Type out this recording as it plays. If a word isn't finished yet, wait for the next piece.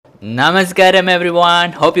Namaskaram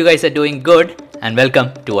everyone. Hope you guys are doing good and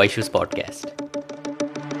welcome to Aishu's podcast.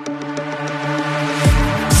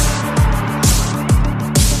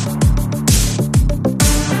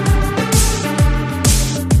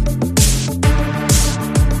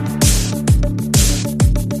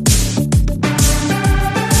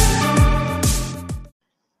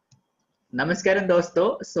 नमस्कार दोस्तों,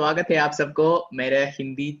 स्वागत है आप सबको मेरे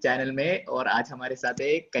हिंदी चैनल में। और आज हमारे साथ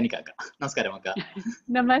है कनिका का। नमस्कार मका।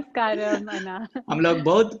 नमस्कार अना। हम लोग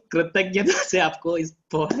बहुत कृतज्ञता से आपको इस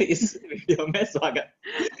वीडियो में स्वागत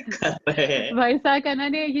कर रहे हैं। वैसा कना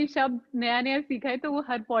ने ये शब्द नया सीखा है तो वो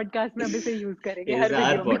हर पॉडकास्ट में अभी से यूज करेंगे।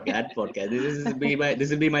 हर podcast.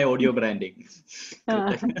 This will be my audio branding.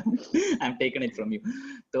 I'm taking it from you.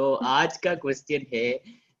 तो आज का क्वेश्चन है,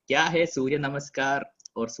 क्या है सूर्य नमस्कार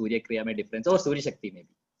और सूर्य क्रिया में डिफरेंस, और सूर्य शक्ति में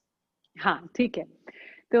भी? हाँ, ठीक है।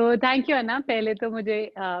 तो थैंक यू अन्ना, पहले तो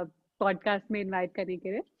मुझे पॉडकास्ट में इनवाइट करने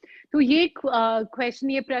के लिए। तो ये क्वेश्चन,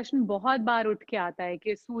 ये प्रश्न बहुत बार उठ के आता है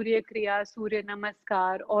कि सूर्य क्रिया, सूर्य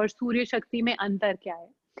नमस्कार और सूर्य शक्ति में अंतर क्या है।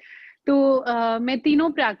 तो मैं तीनों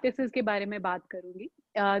प्रैक्टिसेस के बारे में बात करूंगी।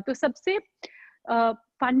 तो सबसे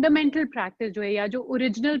फंडामेंटल प्रैक्टिस जो है, या जो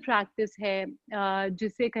ओरिजिनल प्रैक्टिस है,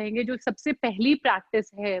 जिसे कहेंगे जो सबसे पहली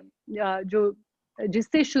प्रैक्टिस है, जो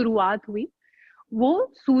जिससे शुरुआत हुई,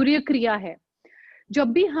 वो सूर्य क्रिया है।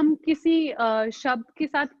 जब भी हम किसी शब्द के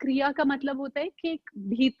साथ क्रिया का मतलब होता है कि एक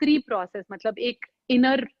भीतरी प्रोसेस, मतलब एक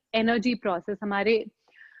इनर एनर्जी प्रोसेस, हमारे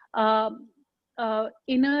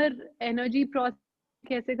इनर एनर्जी प्रोसेस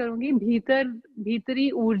कैसे करूंगी, भीतरी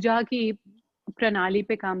ऊर्जा की प्रणाली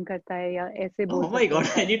पे काम करता है, या ऐसे बोल सकते हैं। Oh my God,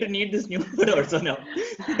 I need this new word also now.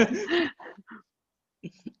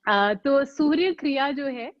 तो सूर्य क्रिया जो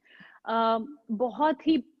है बहुत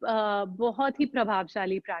ही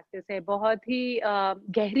प्रभावशाली प्रैक्टिस है, बहुत ही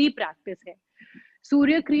गहरी प्रैक्टिस है।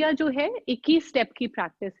 सूर्य क्रिया जो है 21 स्टेप की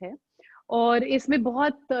प्रैक्टिस है, और इसमें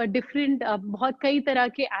बहुत कई तरह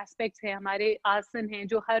के एस्पेक्ट्स हैं। हमारे आसन हैं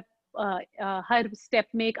जो हर स्टेप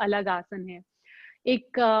में एक अलग आसन है,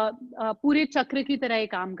 एक पूरे चक्र की तरह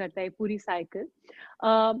काम करता है, पूरी साइकिल।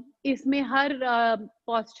 इसमें हर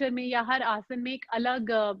पोस्चर में या हर आसन में एक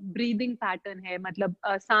अलग ब्रीदिंग पैटर्न है, मतलब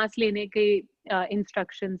सांस लेने के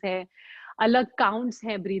इंस्ट्रक्शंस है, अलग काउंट्स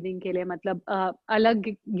हैं ब्रीदिंग के लिए, मतलब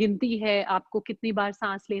अलग गिनती है, आपको कितनी बार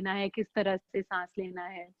सांस लेना है, किस तरह से सांस लेना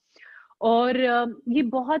है। और ये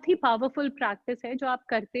बहुत ही पावरफुल प्रैक्टिस है जो आप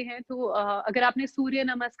करते हैं। तो अगर आपने सूर्य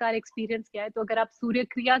नमस्कार एक्सपीरियंस किया है, तो अगर आप सूर्य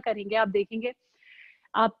क्रिया करेंगे, आप देखेंगे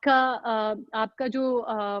आपका जो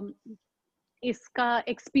इसका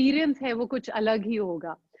एक्सपीरियंस है वो कुछ अलग ही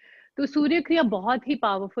होगा। तो सूर्य क्रिया बहुत ही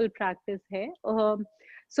पावरफुल प्रैक्टिस है।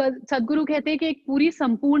 सदगुरु कहते हैं कि एक पूरी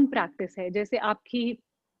संपूर्ण प्रैक्टिस है, जैसे आपकी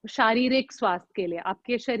शारीरिक स्वास्थ्य के लिए,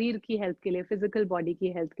 आपके शरीर की हेल्थ के लिए, फिजिकल बॉडी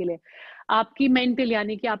की हेल्थ के लिए, आपकी मेंटल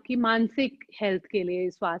यानी कि आपकी मानसिक हेल्थ के लिए,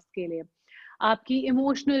 स्वास्थ्य के लिए, आपकी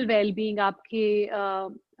इमोशनल वेलबींग,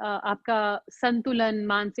 आपका संतुलन,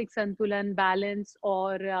 मानसिक संतुलन, बैलेंस,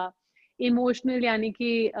 और इमोशनल यानी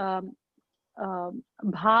कि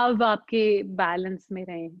भाव आपके बैलेंस में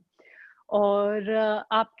रहें। और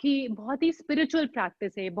आपकी बहुत ही स्पिरिचुअल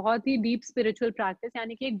प्रैक्टिस है, बहुत ही डीप स्पिरिचुअल प्रैक्टिस,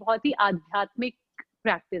 यानी कि एक बहुत ही आध्यात्मिक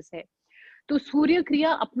प्रैक्टिस है। तो सूर्य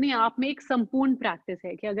क्रिया अपने आप में एक संपूर्ण प्रैक्टिस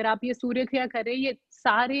है कि अगर आप ये सूर्य क्रिया करें, ये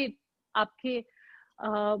सारे आपके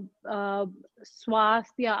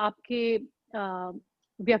स्वास्थ्य या आपके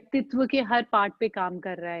व्यक्तित्व के हर पार्ट पे काम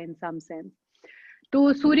कर रहा है इन सम सेंस।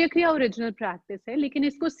 तो सूर्य क्रिया ओरिजिनल प्रैक्टिस है, लेकिन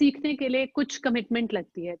इसको सीखने के लिए कुछ कमिटमेंट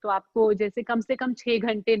लगती है। तो आपको जैसे कम से कम 6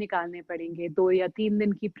 घंटे निकालने पड़ेंगे, 2 या 3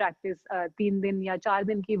 दिन की प्रैक्टिस, 3 दिन या 4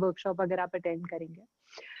 दिन की वर्कशॉप अगर आप अटेंड करेंगे।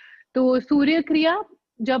 तो सूर्य क्रिया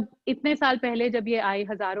जब इतने साल पहले जब ये आई,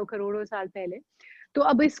 हजारों करोड़ों साल पहले, तो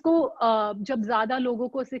अब इसको जब ज्यादा लोगों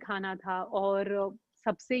को सिखाना था, और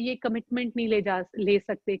सबसे ये कमिटमेंट नहीं ले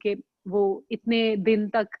सकते कि वो इतने दिन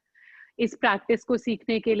तक इस प्रैक्टिस को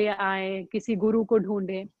सीखने के लिए आए, किसी गुरु को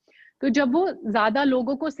ढूंढे। तो जब वो ज्यादा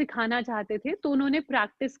लोगों को सिखाना चाहते थे, तो उन्होंने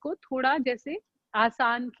प्रैक्टिस को थोड़ा जैसे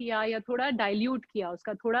आसान किया, या थोड़ा डाइल्यूट किया,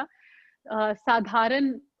 उसका थोड़ा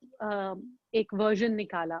साधारण एक वर्जन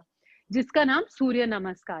निकाला, जिसका नाम सूर्य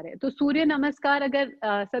नमस्कार है। तो सूर्य नमस्कार, अगर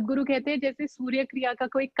सदगुरु कहते हैं जैसे सूर्य क्रिया का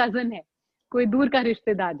कोई कजन है, कोई दूर का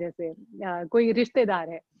रिश्तेदार, जैसे कोई रिश्तेदार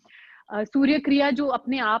है। सूर्य क्रिया जो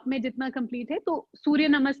अपने आप में जितना कंप्लीट है, तो सूर्य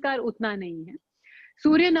नमस्कार उतना नहीं है।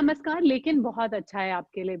 सूर्य नमस्कार लेकिन बहुत अच्छा है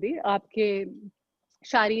आपके लिए भी, आपके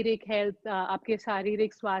शारीरिक हेल्थ, आपके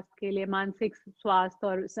शारीरिक स्वास्थ्य के लिए, मानसिक स्वास्थ्य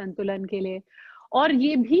और संतुलन के लिए। और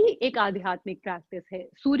ये भी एक आध्यात्मिक प्रैक्टिस है,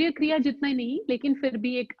 सूर्य क्रिया जितना नहीं, लेकिन फिर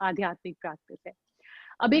भी एक आध्यात्मिक प्रैक्टिस है।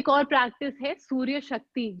 अब एक और प्रैक्टिस है सूर्य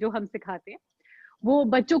शक्ति जो हम सिखाते हैं, वो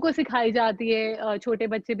बच्चों को सिखाई जाती है, छोटे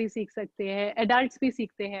बच्चे भी सीख सकते हैं, एडल्ट्स भी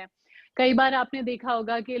सीखते हैं। कई बार आपने देखा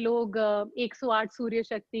होगा कि लोग 108 सूर्य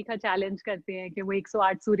शक्ति का चैलेंज करते हैं कि वो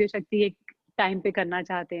 108 सूर्य शक्ति एक टाइम पे करना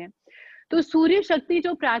चाहते हैं। तो सूर्य शक्ति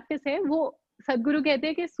जो प्रैक्टिस है वो सदगुरु कहते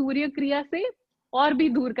हैं कि सूर्य क्रिया से और भी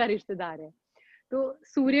दूर का रिश्तेदार है। तो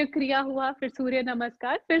सूर्य क्रिया हुआ, फिर सूर्य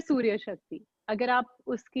नमस्कार, फिर सूर्य शक्ति। अगर आप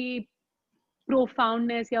उसकी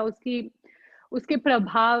प्रोफाउंडनेस या उसके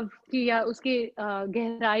प्रभाव की या उसके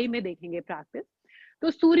गहराई में देखेंगे प्रैक्टिस,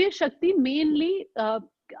 तो सूर्य शक्ति मेनली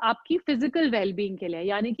आपकी फिजिकल वेलबींग के लिए,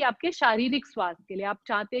 यानी कि आपके शारीरिक स्वास्थ्य के लिए। आप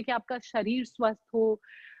चाहते हैं कि आपका शरीर स्वस्थ हो,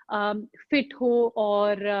 फिट हो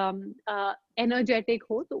और एनर्जेटिक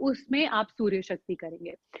हो, तो उसमें आप सूर्य शक्ति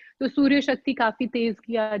करेंगे। तो सूर्य शक्ति काफी तेज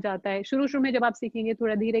किया जाता है। शुरू में जब आप सीखेंगे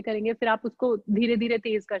थोड़ा धीरे करेंगे, फिर आप उसको धीरे धीरे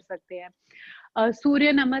तेज कर सकते हैं।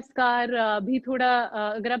 सूर्य नमस्कार भी थोड़ा,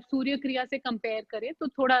 अगर आप सूर्य क्रिया से कंपेयर करें तो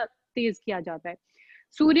थोड़ा तेज किया जाता है।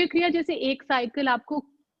 सूर्य क्रिया जैसे एक साइकिल आपको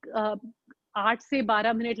 8 से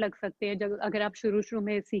 12 मिनट लग सकते हैं जब अगर आप शुरू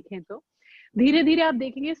में सीखें तो। धीरे धीरे आप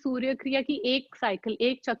देखेंगे सूर्य क्रिया की एक साइकिल,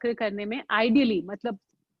 एक चक्र करने में आइडियली, मतलब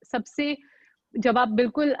सबसे, जब आप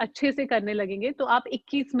बिल्कुल अच्छे से करने लगेंगे तो आप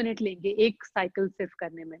 21 मिनट लेंगे एक साइकिल सिर्फ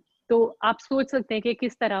करने में। तो आप सोच सकते हैं कि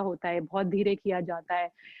किस तरह होता है, बहुत धीरे किया जाता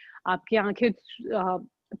है। आपकी आंखें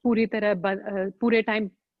पूरी तरह पूरे टाइम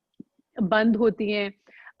बंद होती हैं।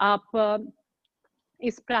 आप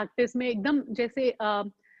इस प्रैक्टिस में एकदम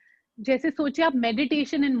जैसे सोचिए आप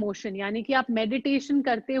मेडिटेशन इन मोशन, यानी कि आप मेडिटेशन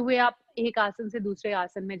करते हुए आप एक आसन से दूसरे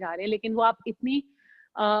आसन में जा रहे हैं, लेकिन वो आप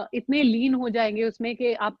इतने लीन हो जाएंगे उसमें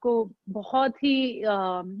कि आपको बहुत ही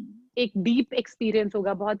एक डीप एक्सपीरियंस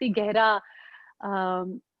होगा, बहुत ही गहरा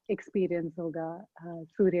एक्सपीरियंस होगा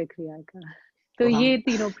सूर्य क्रिया का। तो ये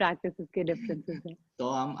तीनों प्रैक्टिसेस के डिफरेंसेस हैं। तो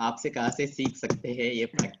हम आपसे कहाँ से सीख सकते हैं ये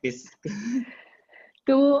प्रैक्टिस?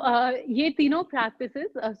 तो ये तीनों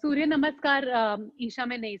प्रैक्टिसेस, सूर्य नमस्कार ईशा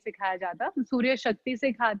में नहीं सिखाया जाता, सूर्य शक्ति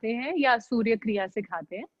सिखाते हैं या सूर्य क्रिया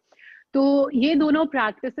सिखाते हैं। तो ये दोनों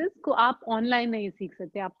प्रैक्टिसेस को आप ऑनलाइन नहीं सीख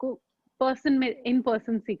सकते, आपको इन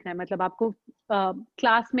पर्सन सीखना है, मतलब आपको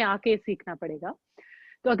क्लास में आके सीखना पड़ेगा।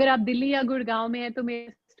 तो अगर आप दिल्ली या गुड़गांव में हैं तो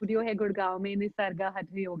मेरा स्टूडियो है गुड़गांव में, निसर्गा हठ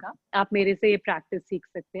योगा, आप मेरे से ये प्रैक्टिस सीख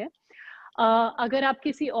सकते हैं। अगर आप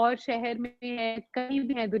किसी और शहर में हैं, कहीं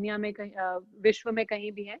भी हैं दुनिया में, विश्व में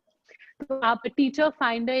कहीं भी हैं, तो आप टीचर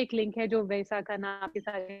फाइंडर एक लिंक है जो वैसा का नाम आपके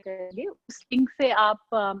साथ करेंगे, उस लिंक से आप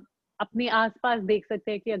अपने आसपास देख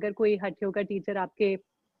सकते हैं कि अगर कोई हठ योगा टीचर आपके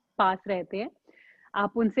पास रहते हैं,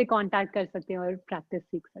 आप उनसे कांटेक्ट कर सकते हैं और प्रैक्टिस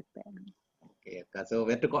सीख सकते हैं। ओके अक्का, so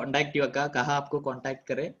where to contact you अक्का? कहाँ आपको कांटेक्ट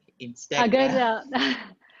करें? इंस्टाग्राम?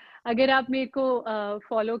 अगर आप मेरे को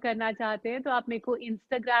फॉलो करना चाहते हैं तो आप मेरे को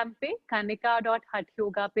इंस्टाग्राम पे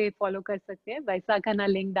kanika.hatyoga पे फॉलो कर सकते हैं, वैसा का ना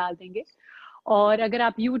लिंक डाल देंगे। और अगर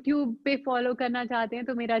आप यूट्यूब पे फॉलो करना चाहते हैं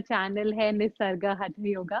तो मेरा चैनल है निसर्गा हठ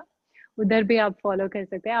योगा, उधर भी आप फॉलो कर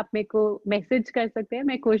सकते हैं। आप मेरे को मैसेज कर सकते हैं,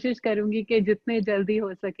 मैं कोशिश करूंगी कि जितने जल्दी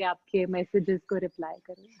हो सके आपके मैसेजेस को रिप्लाई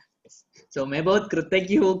करूँ। So, मैं बहुत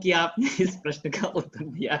कृतज्ञ हूँ कि आपने इस प्रश्न का उत्तर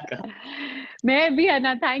दिया का। मैं भी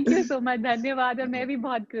अन्ना, थैंक यू सो मच, धन्यवाद। और मैं भी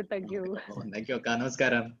बहुत कृतज्ञ हूँ। थैंक यू अक्का,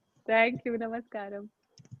 नमस्कारम। Thank you, नमस्कारम।